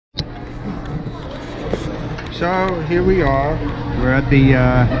So here we are. We're at the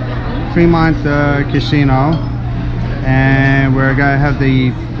Freemont Casino, and we're gonna have the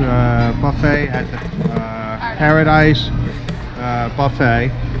buffet at the Paradise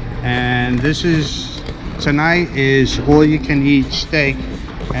buffet. And this is tonight is all you can eat steak,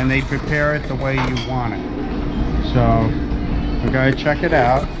 and they prepare it the way you want it. So we're gonna check it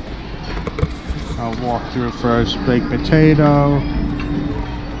out. I'll walk through first. Baked potato.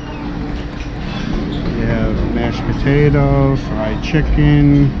 You have mashed potato, fried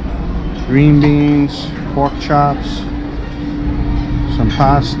chicken, green beans, pork chops, some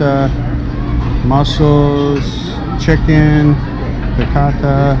pasta, mussels, chicken,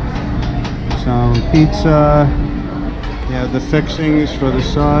 piccata, some pizza. You have the fixings for the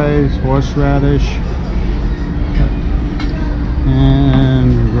sides, horseradish,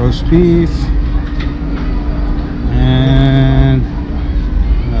 and roast beef, and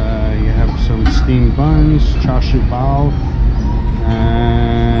you have some steamed buns, char siu bao,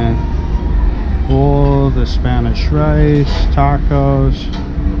 and all the Spanish rice, tacos,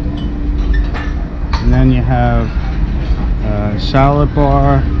 and then you have a salad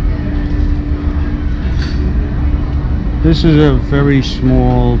bar. This is a very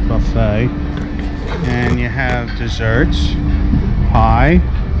small buffet, and you have desserts, pie,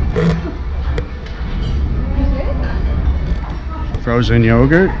 frozen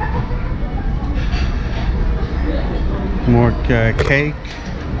yogurt, more cake,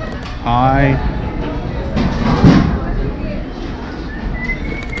 pie,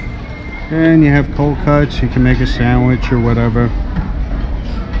 and you have cold cuts. You can make a sandwich or whatever.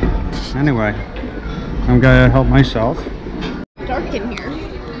 Anyway, I'm gonna help myself. Dark in here.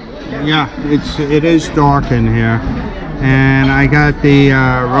 Yeah, it is dark in here. And I got the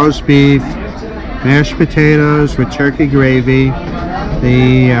roast beef, mashed potatoes with turkey gravy,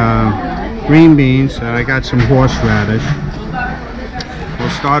 the green beans, and I got some horseradish. We'll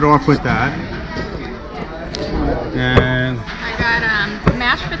start off with that. And I got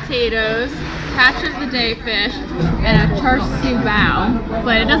mashed potatoes, patch of the day fish, and a char siu bao.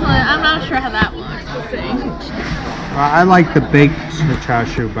 But it doesn't. I'm not sure how that looks. We'll see. I like the baked char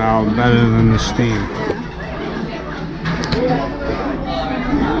siu bao better than the steamed.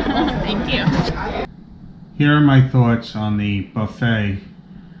 Thank you. Here are my thoughts on the buffet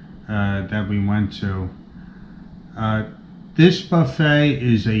that we went to. This buffet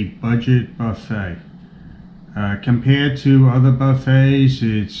is a budget buffet. Compared to other buffets,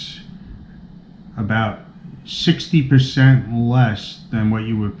 it's about 60% less than what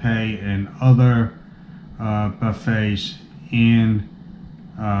you would pay in other buffets in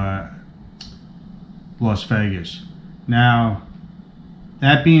Las Vegas. Now,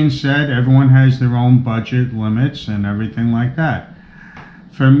 that being said, everyone has their own budget limits and everything like that.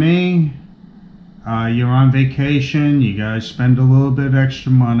 For me, you're on vacation, you guys spend a little bit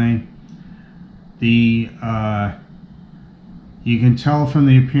extra money. You can tell from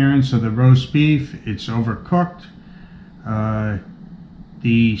the appearance of the roast beef, it's overcooked.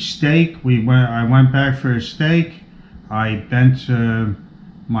 The steak, I went back for a steak. I bent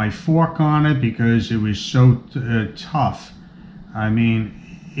my fork on it because it was so tough. I mean,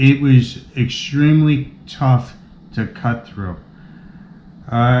 it was extremely tough to cut through.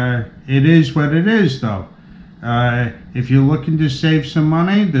 It is what it is, though. If you're looking to save some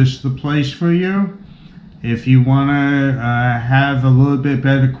money, this is the place for you. If you want to have a little bit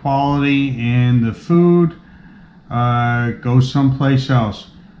better quality in the food, go someplace else.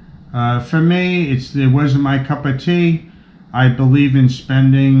 For me, it wasn't my cup of tea. I believe in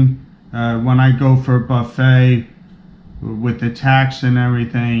spending, when I go for a buffet, with the tax and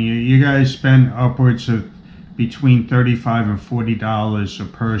everything, you guys spend upwards of between $35 and $40 a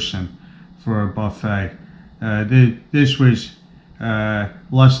person for a buffet. This was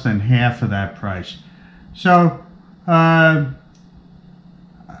less than half of that price. So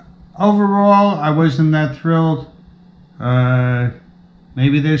overall, I wasn't that thrilled.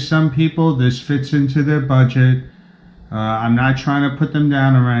 Maybe there's some people this fits into their budget. I'm not trying to put them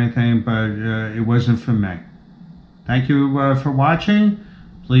down or anything, but it wasn't for me. Thank you for watching.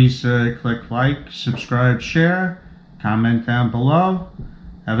 Please click like, subscribe, share, comment down below.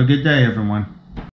 Have a good day, everyone.